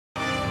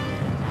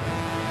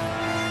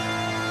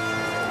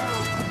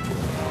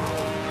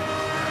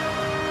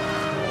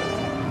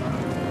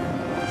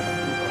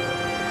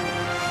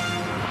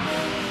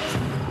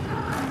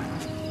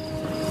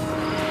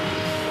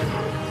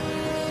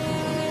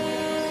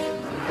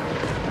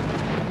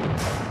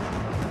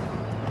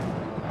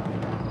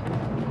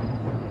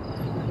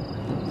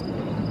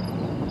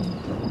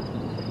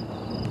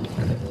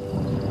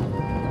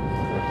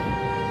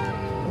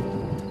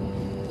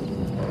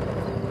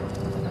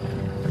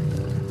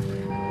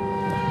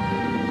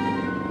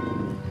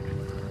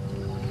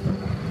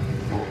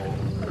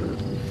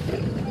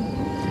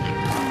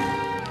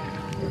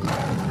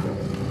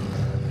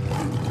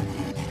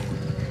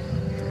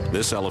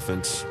This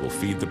elephant will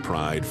feed the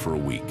pride for a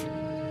week.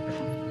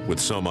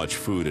 With so much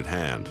food at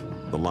hand,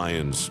 the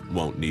lions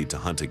won't need to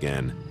hunt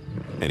again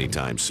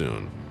anytime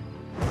soon.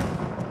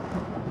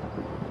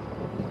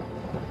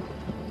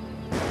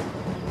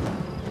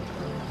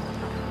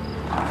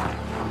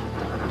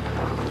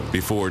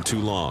 Before too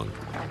long,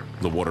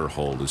 the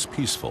waterhole is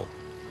peaceful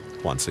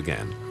once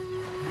again.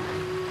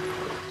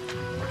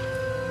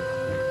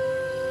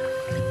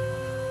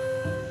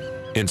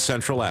 In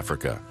Central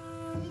Africa,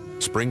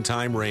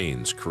 springtime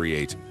rains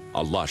create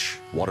a lush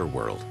water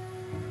world.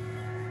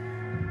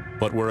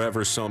 But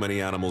wherever so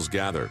many animals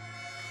gather,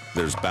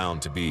 there's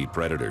bound to be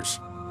predators.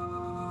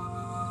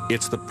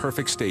 It's the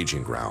perfect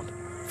staging ground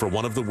for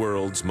one of the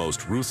world's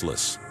most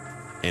ruthless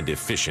and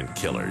efficient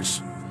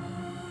killers.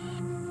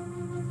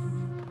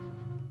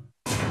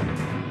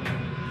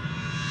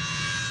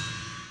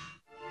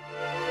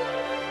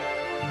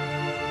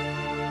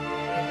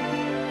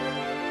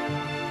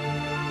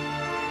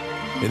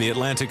 In the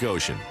Atlantic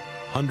Ocean,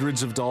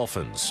 hundreds of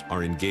dolphins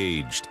are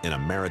engaged in a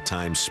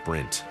maritime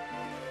sprint.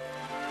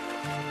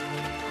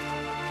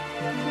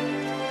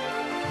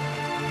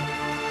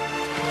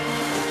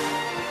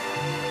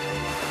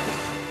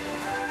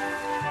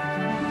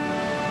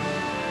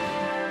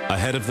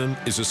 Ahead of them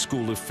is a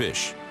school of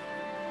fish,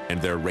 and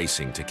they're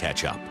racing to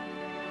catch up.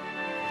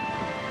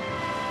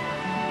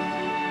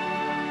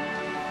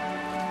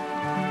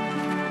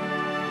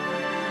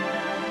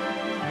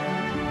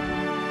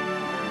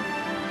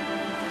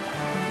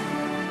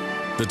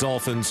 The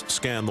dolphins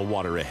scan the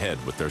water ahead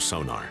with their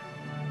sonar.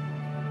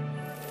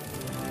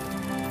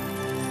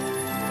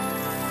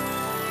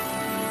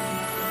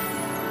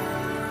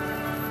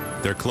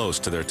 They're close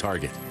to their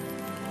target,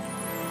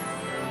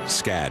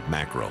 scad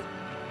mackerel.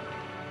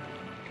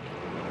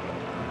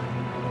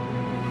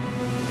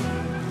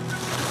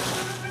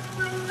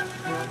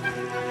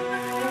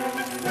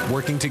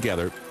 Working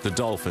together, the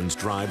dolphins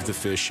drive the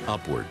fish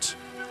upwards,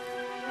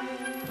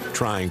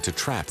 trying to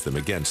trap them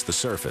against the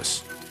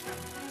surface,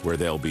 where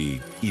they'll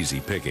be easy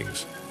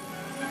pickings.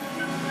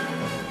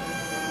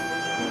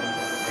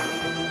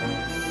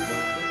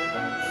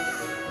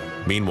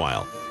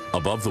 Meanwhile,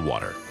 above the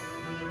water,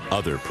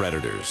 other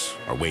predators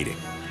are waiting.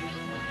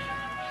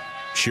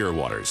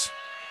 Shearwaters.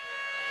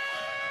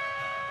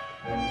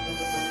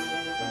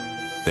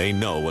 They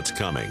know what's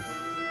coming.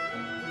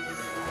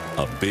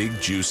 A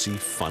big, juicy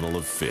funnel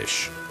of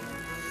fish.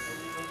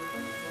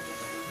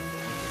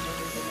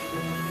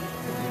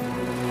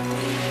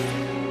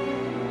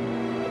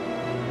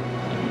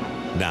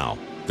 Now,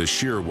 the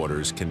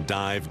shearwaters can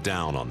dive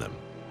down on them,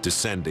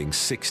 descending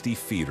 60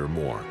 feet or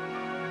more.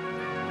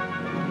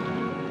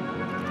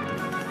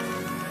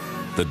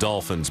 The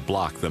dolphins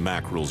block the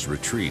mackerel's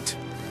retreat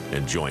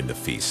and join the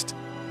feast.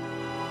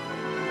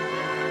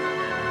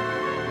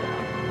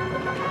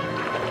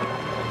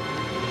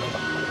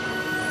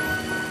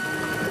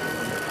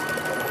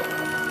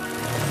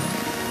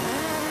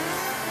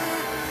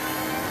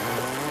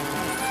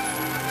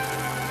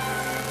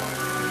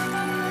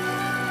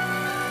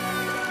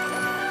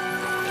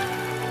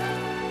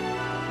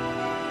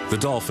 The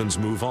dolphins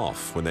move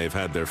off when they've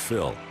had their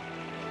fill,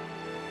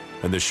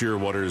 and the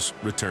shearwaters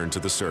return to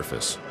the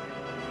surface,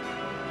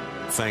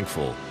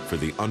 thankful for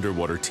the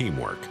underwater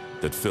teamwork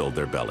that filled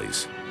their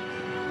bellies.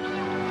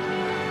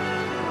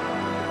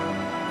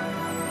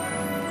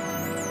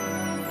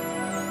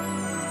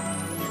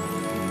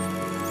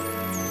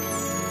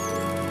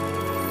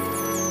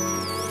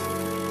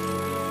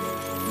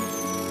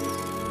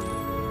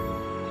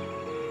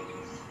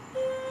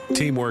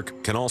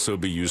 Teamwork can also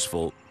be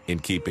useful in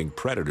keeping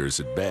predators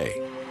at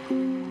bay.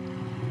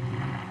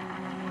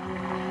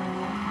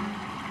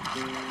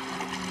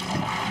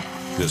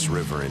 This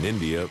river in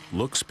India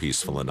looks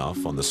peaceful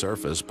enough on the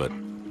surface, but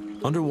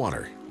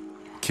underwater,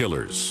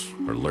 killers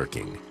are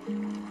lurking.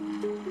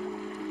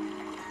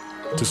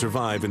 To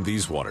survive in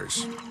these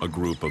waters, a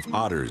group of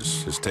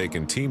otters has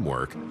taken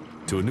teamwork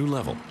to a new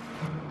level.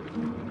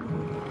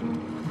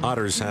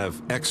 Otters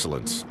have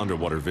excellent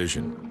underwater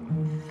vision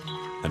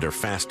and are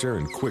faster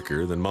and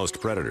quicker than most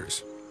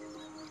predators.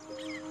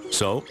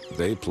 So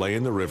they play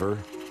in the river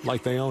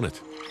like they own it.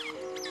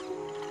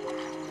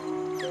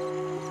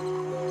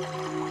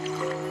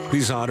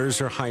 These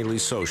otters are highly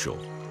social.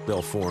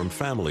 They'll form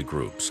family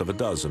groups of a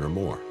dozen or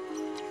more.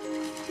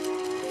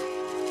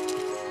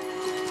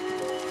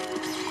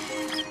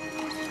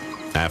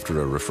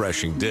 After a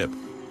refreshing dip,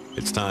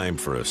 it's time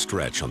for a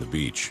stretch on the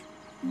beach.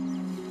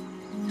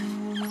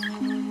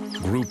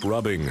 Group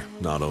rubbing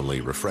not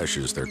only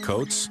refreshes their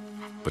coats,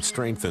 but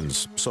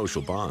strengthens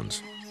social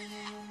bonds.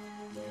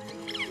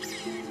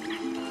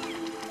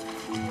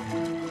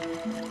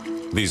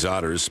 These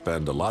otters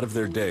spend a lot of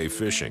their day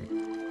fishing.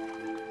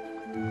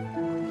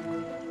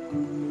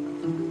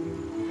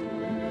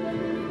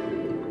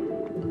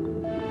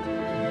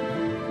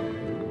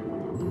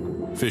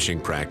 Fishing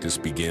practice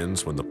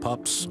begins when the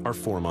pups are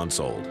 4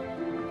 months old.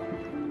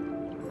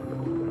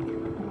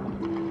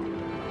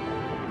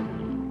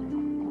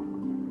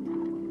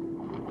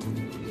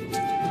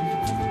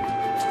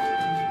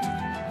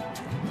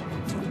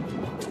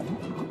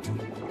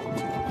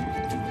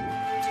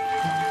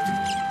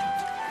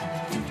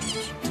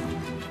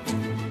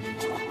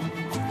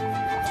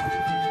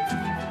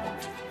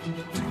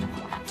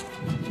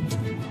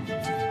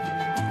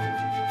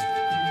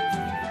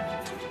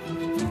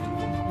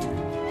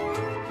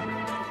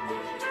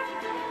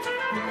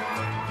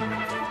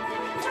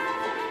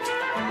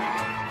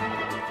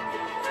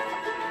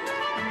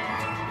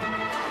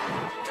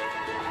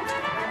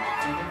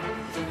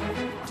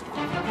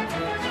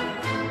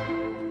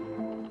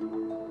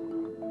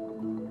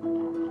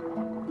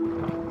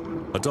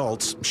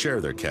 Adults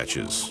share their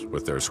catches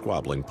with their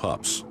squabbling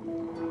pups.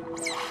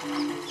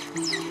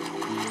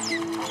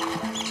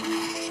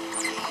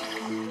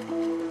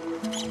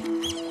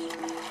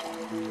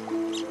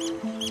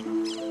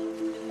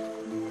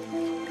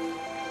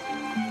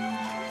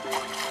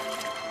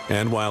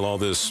 And while all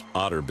this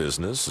otter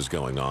business is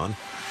going on,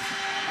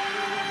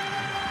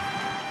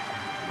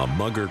 a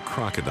mugger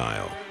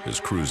crocodile is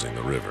cruising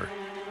the river.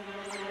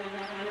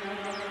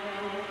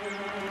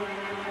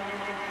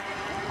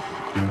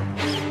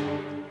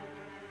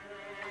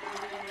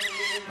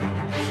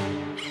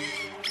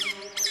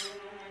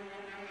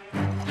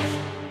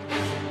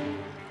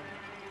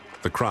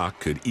 The croc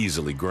could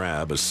easily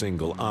grab a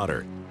single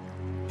otter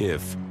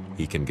if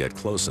he can get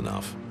close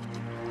enough.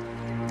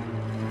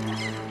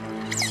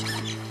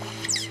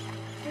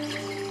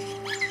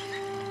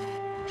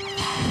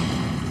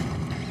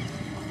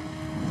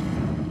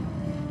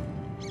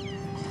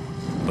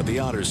 But the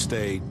otters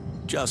stay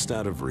just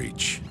out of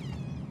reach,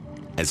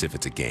 as if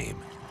it's a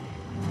game.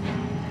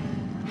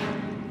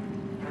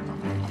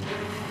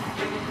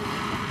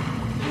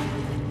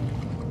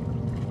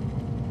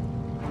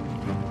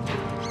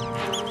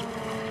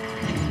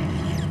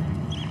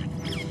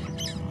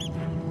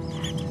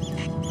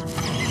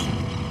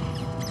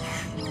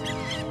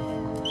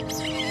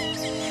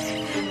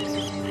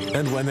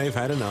 And when they've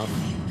had enough,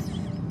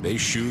 they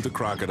shoo the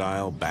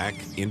crocodile back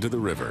into the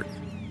river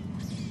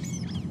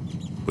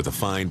with a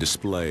fine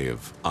display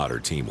of otter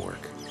teamwork.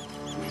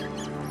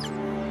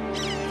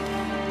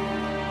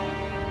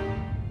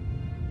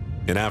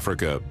 In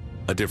Africa,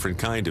 a different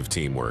kind of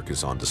teamwork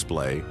is on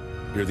display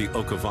near the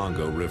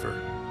Okavango River.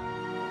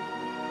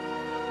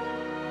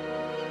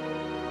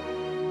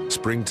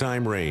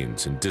 Springtime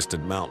rains in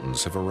distant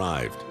mountains have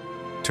arrived,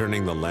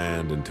 turning the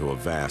land into a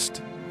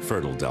vast,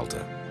 fertile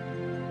delta.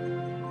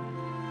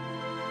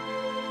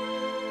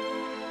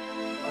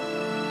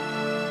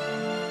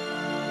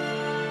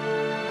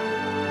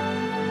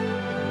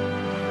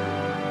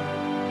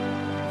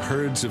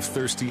 Herds of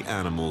thirsty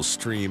animals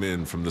stream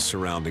in from the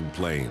surrounding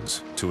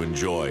plains to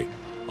enjoy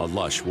a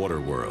lush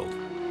water world.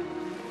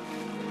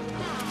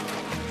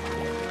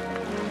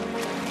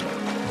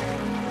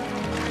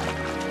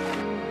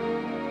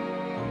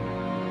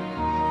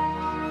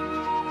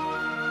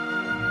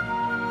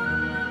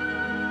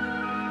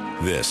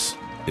 This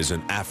is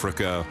an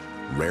Africa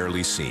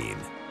rarely seen.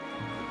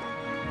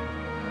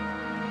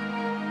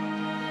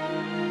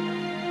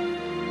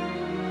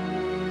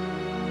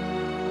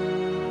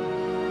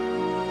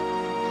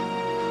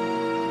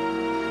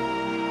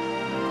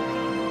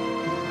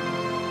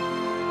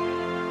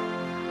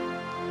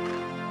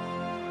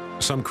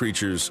 Some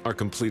creatures are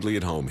completely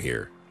at home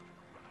here.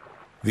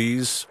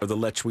 These are the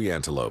Lechwe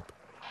antelope.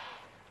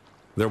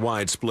 Their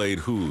wide-splayed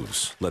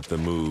hooves let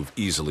them move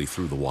easily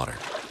through the water.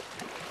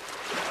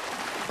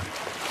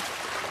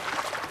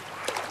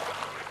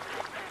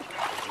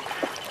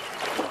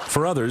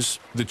 For others,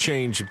 the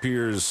change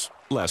appears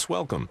less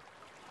welcome.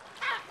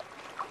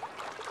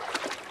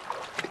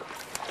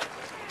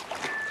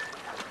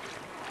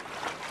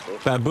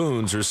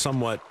 Baboons are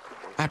somewhat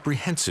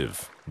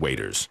apprehensive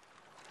waders.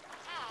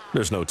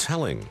 There's no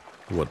telling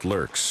what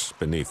lurks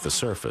beneath the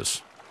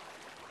surface.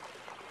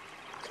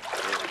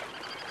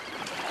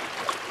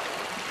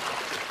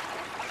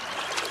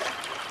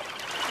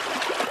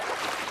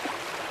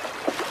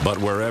 But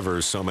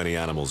wherever so many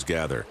animals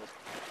gather,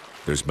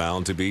 there's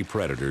bound to be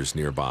predators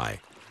nearby.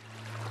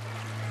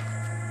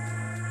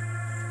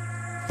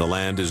 The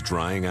land is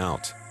drying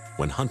out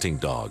when hunting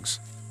dogs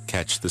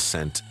catch the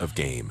scent of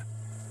game.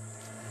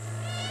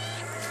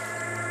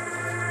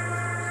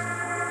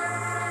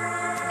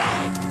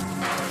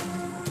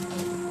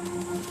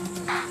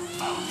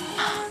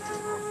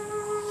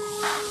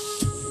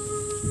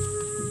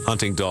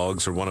 Hunting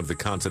dogs are one of the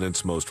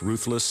continent's most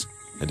ruthless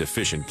and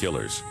efficient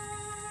killers.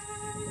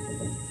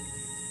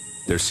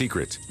 Their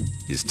secret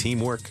is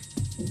teamwork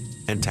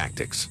and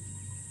tactics.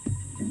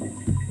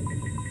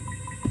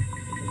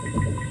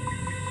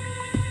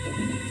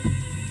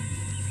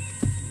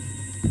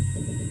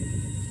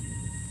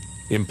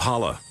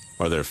 Impala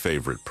are their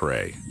favorite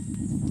prey.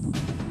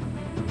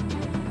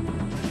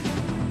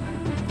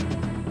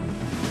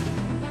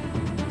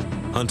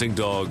 Hunting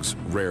dogs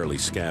rarely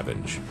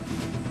scavenge.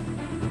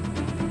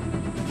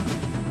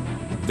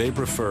 They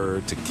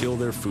prefer to kill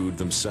their food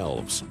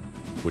themselves,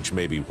 which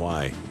may be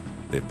why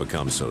they've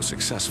become so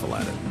successful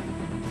at it.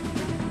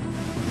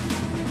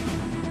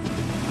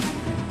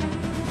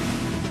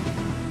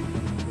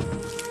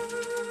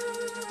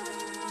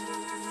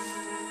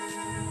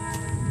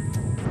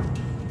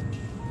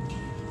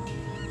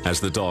 As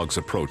the dogs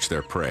approach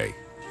their prey,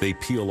 they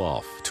peel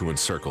off to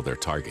encircle their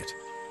target.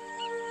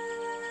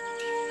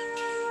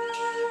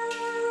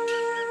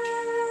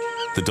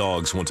 The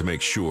dogs want to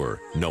make sure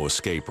no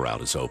escape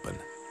route is open.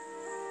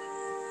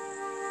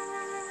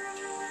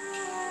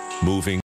 Moving